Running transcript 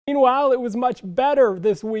Meanwhile, it was much better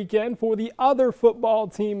this weekend for the other football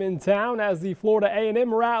team in town as the Florida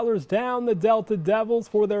A&M Rattlers down the Delta Devils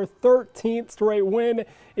for their 13th straight win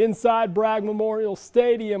inside Bragg Memorial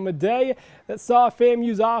Stadium, a day that saw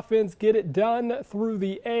FAMU's offense get it done through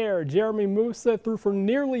the air. Jeremy Musa threw for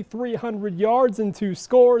nearly 300 yards and 2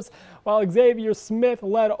 scores, while Xavier Smith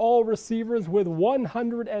led all receivers with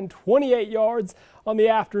 128 yards on the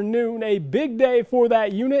afternoon. A big day for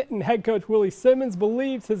that unit, and head coach Willie Simmons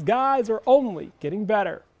believes his guys are only getting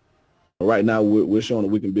better. Right now, we're showing that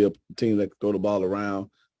we can be a team that can throw the ball around.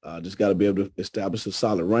 Just got to be able to establish a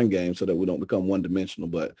solid run game so that we don't become one-dimensional.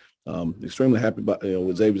 But extremely happy about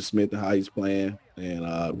with Xavier Smith and how he's playing,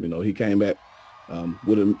 and he came back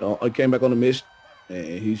came back on a mission,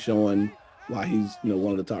 and he's showing why he's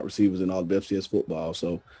one of the top receivers in all of FCS football.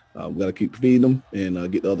 So we got to keep feeding them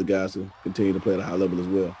and get the other guys to continue to play at a high level as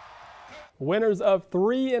well. Winners of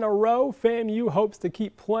 3 in a row, FAMU hopes to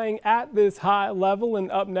keep playing at this high level.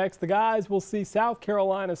 And up next, the guys will see South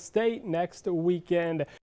Carolina State next weekend.